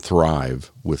on and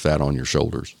thrive with that on your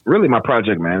shoulders? Really, my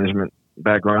project management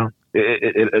background.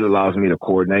 It allows me to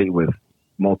coordinate with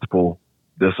multiple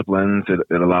disciplines.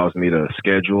 It allows me to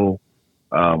schedule,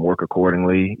 work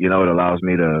accordingly. It allows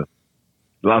me to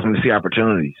see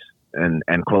opportunities.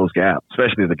 and close gaps,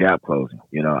 especially the gap closing.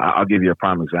 You know, I'll give you a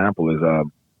prime example is,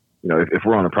 you know, if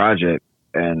we're on a project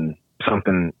and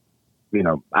something, you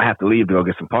know, I have to leave to go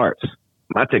get some parts.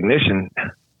 My technician,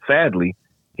 sadly,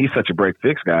 he's such a break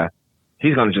fix guy.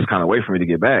 He's going to just kind of wait for me to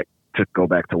get back to go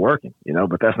back to working, you know,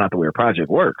 but that's not the way a project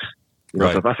works. You know,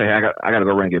 right. So if I say, hey, I got to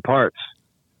go run and get parts,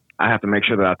 I have to make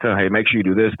sure that I tell, hey, make sure you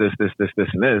do this,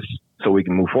 and this, so we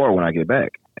can move forward when I get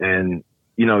back. And,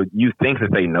 you know, you think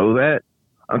that they know that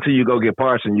until you go get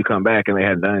parts and you come back and they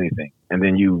hadn't done anything. And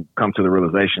then you come to the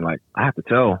realization, like, I have to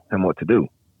tell him what to do.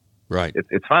 Right.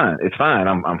 It's fine. It's fine.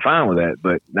 I'm fine with that.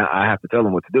 But now I have to tell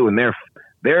them what to do. And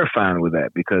they're fine with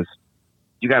that, because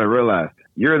you got to realize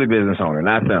you're the business owner,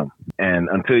 not them. And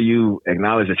until you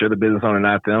acknowledge that you're the business owner,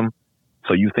 not them,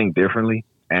 so you think differently,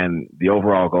 and the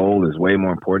overall goal is way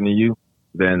more important to you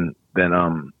than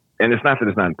and it's not that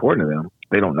it's not important to them.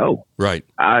 They don't know. Right.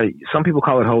 Some people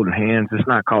call it holding hands. It's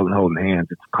not called holding hands.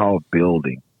 It's called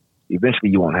building.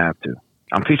 Eventually you won't have to.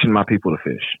 I'm teaching my people to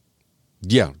fish.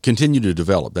 Yeah. Continue to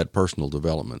develop that personal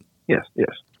development. Yes.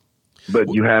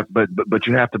 But you have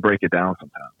to break it down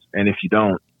sometimes. And if you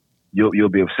don't, you'll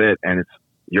be upset, and it's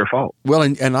your fault. Well,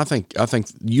 and I think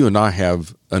you and I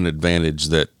have an advantage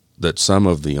that some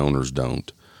of the owners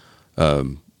don't.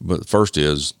 But first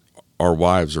is our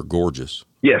wives are gorgeous.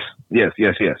 Yes.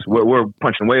 We're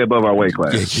punching way above our weight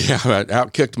class. Yeah, I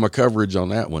outkicked my coverage on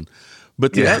that one.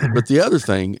 But the other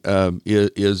thing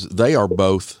is they are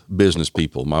both business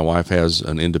people. My wife has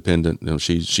an independent, you know,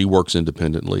 she works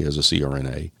independently as a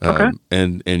CRNA. Okay.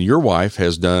 And your wife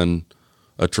has done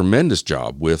a tremendous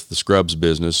job with the Scrubs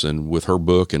business and with her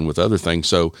book and with other things.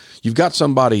 So you've got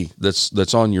somebody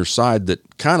that's on your side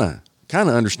that kind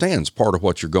of understands part of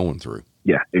what you're going through.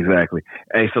 Yeah, exactly.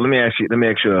 Hey, so let me ask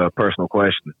you a personal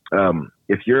question.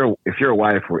 If your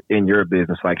wife were in your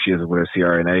business like she is with a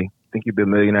CRNA, think you'd be a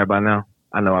millionaire by now?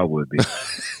 I know I would be.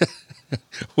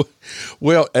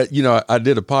 Well, you know, I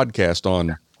did a podcast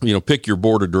on, you know, pick your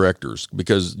board of directors,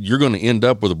 because you're going to end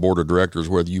up with a board of directors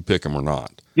whether you pick them or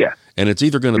not. Yeah. And it's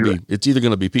either going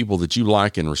to be people that you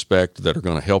like and respect that are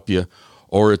going to help you,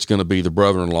 or it's going to be the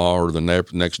brother-in-law or the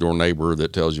next door neighbor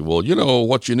that tells you, well, you know,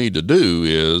 what you need to do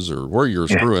is, or where you're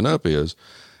screwing up is.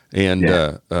 And,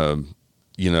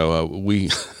 you know,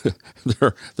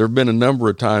 there have been a number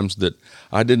of times that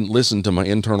I didn't listen to my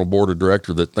internal board of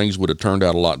director that things would have turned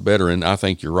out a lot better. And I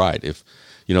think you're right. If,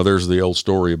 you know, there's the old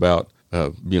story about,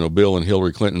 you know, Bill and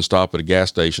Hillary Clinton stop at a gas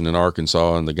station in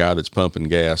Arkansas, and the guy that's pumping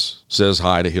gas says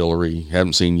hi to Hillary,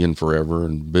 haven't seen you in forever.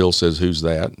 And Bill says, who's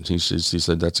that? And he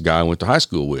said, that's a guy I went to high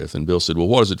school with. And Bill said, well,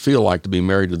 what does it feel like to be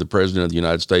married to the president of the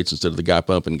United States instead of the guy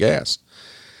pumping gas?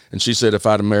 And she said, if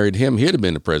I'd have married him, he'd have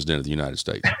been the president of the United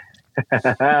States.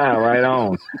 Right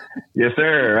on. Yes,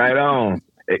 sir. Right on.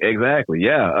 Exactly.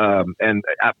 Yeah. And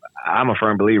I'm a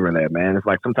firm believer in that, man. It's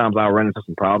like sometimes I'll run into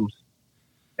some problems,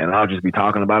 and I'll just be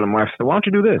talking about it. My wife said, why don't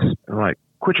you do this? I'm like,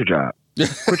 quit your job.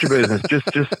 Quit your business.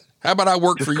 Just. How about I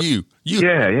work for you?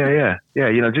 Yeah.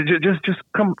 You know, just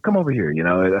come over here, you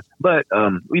know. But,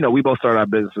 you know, we both started our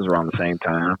businesses around the same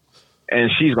time, and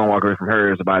she's going to walk away from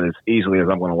hers about as easily as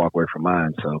I'm going to walk away from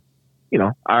mine. So, you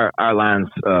know, our lines,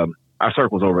 our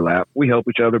circles overlap. We help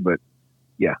each other, but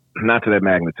yeah, not to that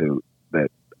magnitude that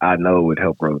I know would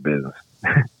help grow the business.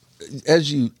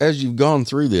 As you've gone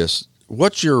through this,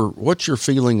 what's your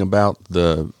feeling about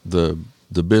the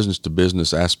business to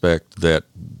business aspect that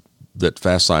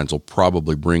Fast Signs will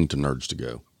probably bring to Nerds to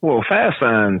Go? Well, Fast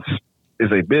Signs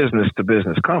is a business to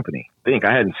business company. I think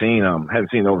I hadn't seen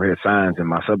overhead signs in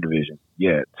my subdivision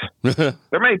yet. There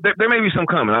may be some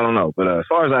coming. I don't know, but as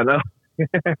far as I know,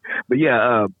 but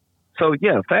yeah. So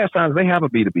yeah, Fast Signs, they have a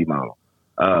B2B model,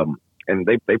 and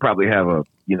they probably have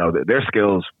their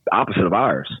skills opposite of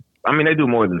ours. I mean, they do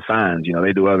more than signs. You know,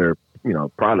 they do other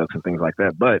products and things like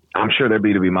that. But I'm sure their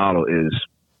B2B model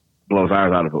blows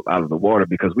ours out of the water,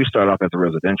 because we start off as a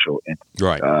residential, and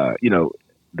right.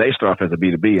 They start off as a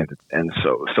B2B, and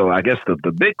so I guess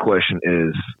the big question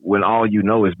is, when all you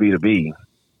know is B2B,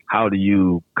 how do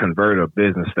you convert a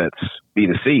business that's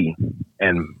B2C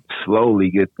and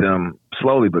slowly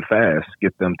but fast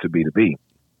get them to B2B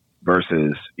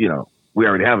versus, we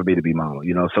already have a B2B model,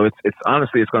 so it's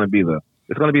honestly, it's going to be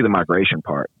the migration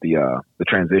part, the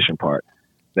transition part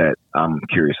that I'm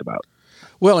curious about.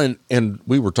 Well, and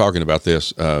we were talking about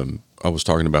this. I was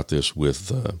talking about this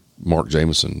with Mark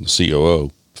Jameson, the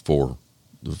COO for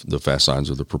the Fast Signs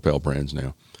of the Propel brands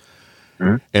now.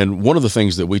 Mm-hmm. And one of the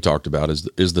things that we talked about is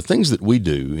the things that we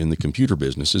do in the computer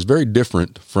business is very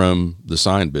different from the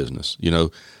sign business.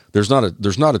 There's not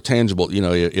a tangible,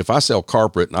 if I sell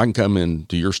carpet and I can come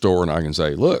into your store and I can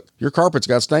say, look, your carpet's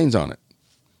got stains on it.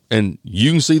 And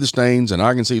you can see the stains and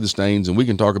I can see the stains, and we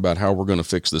can talk about how we're going to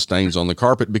fix the stains on the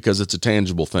carpet because it's a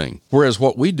tangible thing. Whereas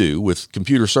what we do with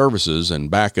computer services and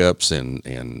backups and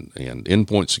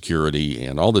endpoint security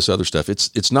and all this other stuff,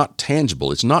 it's not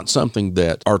tangible. It's not something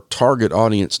that our target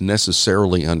audience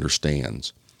necessarily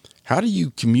understands. How do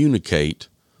you communicate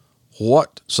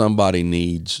what somebody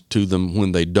needs to them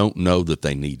when they don't know that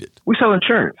they need it? We sell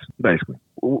insurance, basically.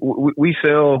 We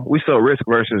sell risk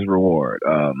versus reward.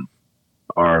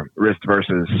 Or risk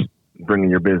versus bringing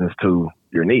your business to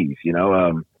your knees. You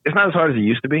know, it's not as hard as it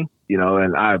used to be, you know,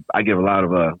 and I give a lot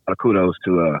of kudos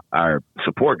to our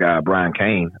support guy, Brian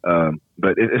Kane.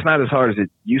 But it's not as hard as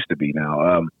it used to be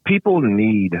now. People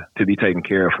need to be taken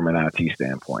care of from an IT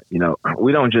standpoint. You know,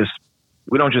 we don't just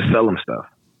sell them stuff.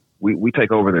 We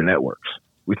take over their networks.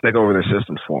 We take over their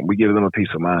systems for them. We give them a peace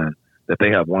of mind that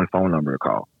they have one phone number to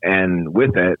call. And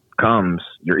with that comes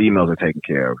your emails are taken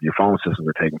care of, your phone systems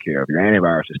are taken care of, your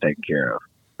antivirus is taken care of,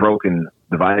 broken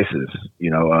devices, you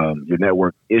know, your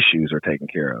network issues are taken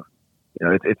care of. You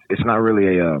know, it's not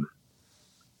really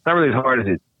not really as hard as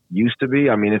it used to be.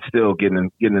 I mean, it's still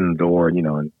getting in the door, you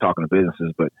know, and talking to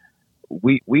businesses, but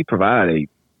we provide a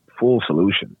full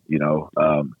solution, you know,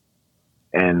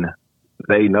 and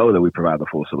they know that we provide the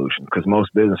full solution because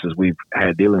most businesses we've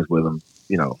had dealings with them,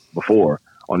 you know, before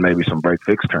on maybe some break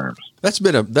fix terms. That's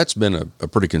been a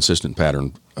pretty consistent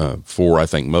pattern for, I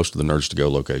think, most of the Nerds to Go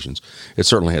locations. It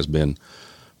certainly has been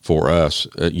for us.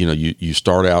 You know, you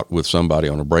start out with somebody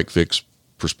on a break fix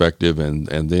perspective, and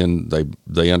then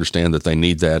they understand that they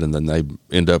need that, and then they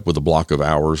end up with a block of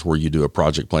hours where you do a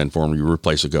project plan for them. You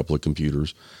replace a couple of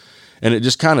computers. And it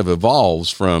just kind of evolves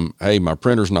from, hey, my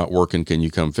printer's not working, can you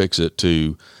come fix it,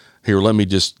 to here, let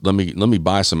me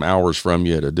buy some hours from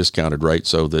you at a discounted rate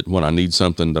so that when I need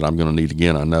something that I'm going to need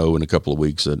again, I know in a couple of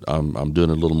weeks that I'm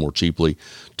doing it a little more cheaply,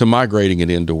 to migrating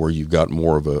it into where you've got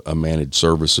more of a managed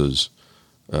services,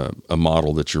 a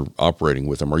model that you're operating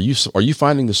with them. Are you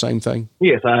finding the same thing?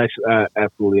 Yes, I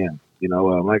absolutely am. You know,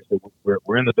 like I said,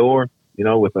 we're in the door, you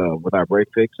know, with our break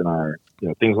fix and our, you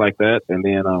know, things like that. And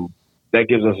then, that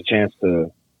gives us a chance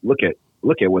to look at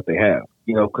what they have,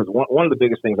 you know, because one of the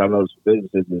biggest things I've noticed with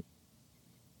businesses is,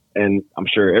 and I'm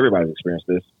sure everybody's experienced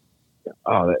this.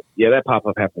 That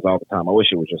pop-up happens all the time. I wish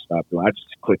it would just stop doing. I just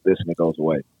click this and it goes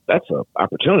away. That's an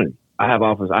opportunity. I have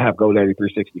GoDaddy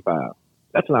 365.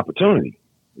 That's an opportunity.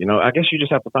 You know, I guess you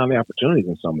just have to find the opportunities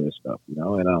in some of this stuff, you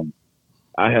know, and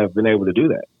I have been able to do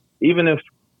that. Even if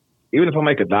I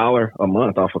make $1 a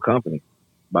month off a company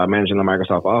by managing the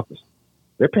Microsoft Office,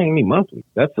 they're paying me monthly.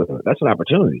 That's an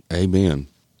opportunity. Amen.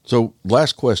 So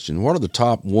last question, what are the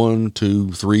top 1,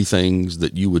 2, 3 things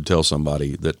that you would tell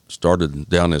somebody that started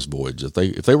down this voyage? If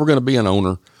they were going to be an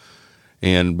owner,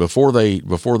 and before they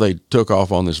took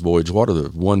off on this voyage, what are the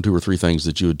 1, 2, or 3 things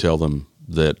that you would tell them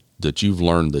that you've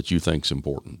learned that you think is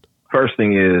important? First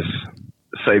thing is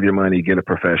save your money, get a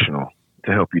professional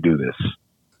to help you do this.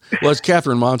 Well, as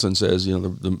Catherine Monson says, you know,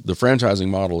 the franchising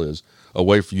model is a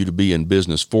way for you to be in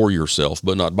business for yourself,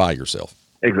 but not by yourself.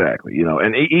 Exactly. You know,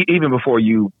 and even before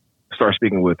you start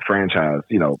speaking with franchise,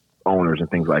 you know, owners and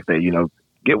things like that, you know,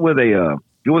 get with an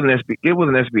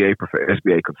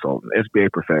SBA consultant,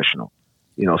 SBA professional,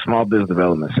 you know, Small Business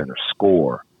Development Center,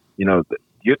 SCORE. You know,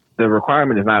 the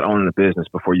requirement is not owning the business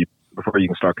before you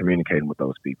can start communicating with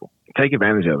those people. Take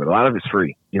advantage of it. A lot of it's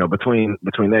free. You know, between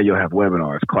there, you'll have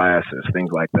webinars, classes,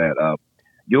 things like that.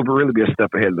 You'll really be a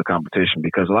step ahead of the competition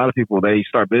because a lot of people, they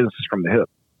start businesses from the hip.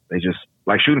 They just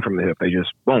like shooting from the hip. They just,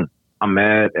 boom, I'm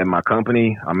mad at my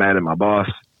company. I'm mad at my boss.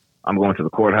 I'm going to the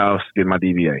courthouse, getting my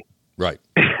DBA. Right.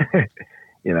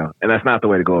 You know, and that's not the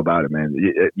way to go about it, man.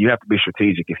 You have to be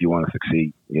strategic if you want to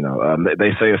succeed. You know,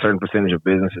 they say a certain percentage of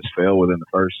businesses fail within the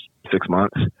first 6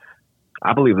 months.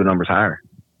 I believe the number's higher.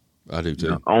 I do too.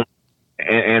 You know,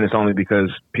 and it's only because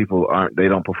people they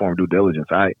don't perform due diligence.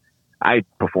 I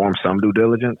perform some due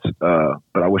diligence, but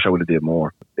I wish I would have did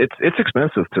more. It's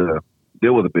expensive to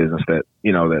deal with a business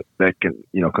that can,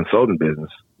 you know, consulting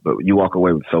business, but you walk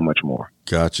away with so much more.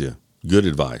 Gotcha. Good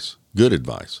advice.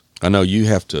 I know you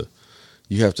have to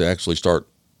actually start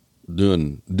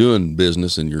doing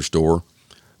business in your store.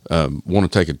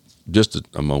 Want to take just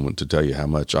a moment to tell you how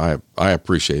much I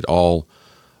appreciate all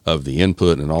of the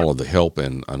input and all of the help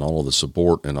and all of the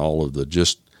support and all of the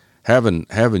just having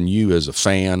you as a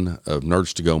fan of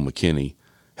Nerds to Go McKinney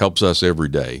helps us every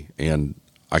day. And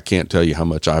I can't tell you how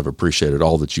much I've appreciated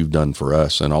all that you've done for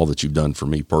us and all that you've done for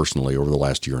me personally over the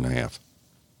last year and a half.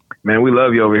 Man, we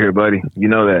love you over here, buddy. You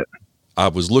know that. I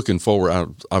was looking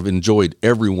forward. I've enjoyed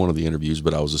every one of the interviews,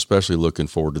 but I was especially looking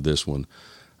forward to this one.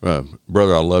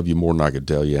 Brother, I love you more than I could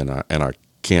tell you. And I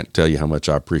can't tell you how much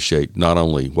I appreciate not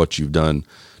only what you've done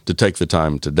to to take the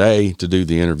time today to do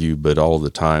the interview, but all the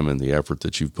time and the effort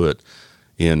that you've put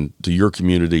into your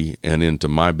community and into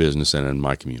my business and in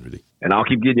my community. And I'll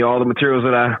keep getting you all the materials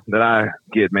that I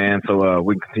get, man. So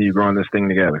we can continue growing this thing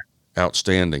together.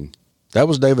 Outstanding. That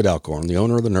was David Alcorn, the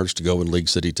owner of the Nerds to Go in League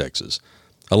City, Texas.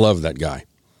 I love that guy.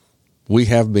 We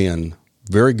have been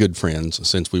very good friends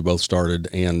since we both started,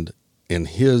 and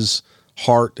his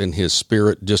heart and his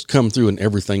spirit just come through in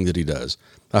everything that he does.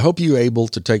 I hope you're able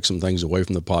to take some things away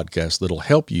from the podcast that'll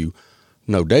help you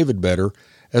know David better,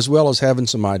 as well as having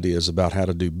some ideas about how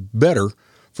to do better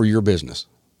for your business.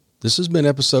 This has been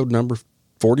episode number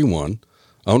 41,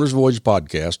 Owner's Voyage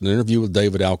Podcast, an interview with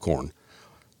David Alcorn.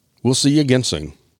 We'll see you again soon.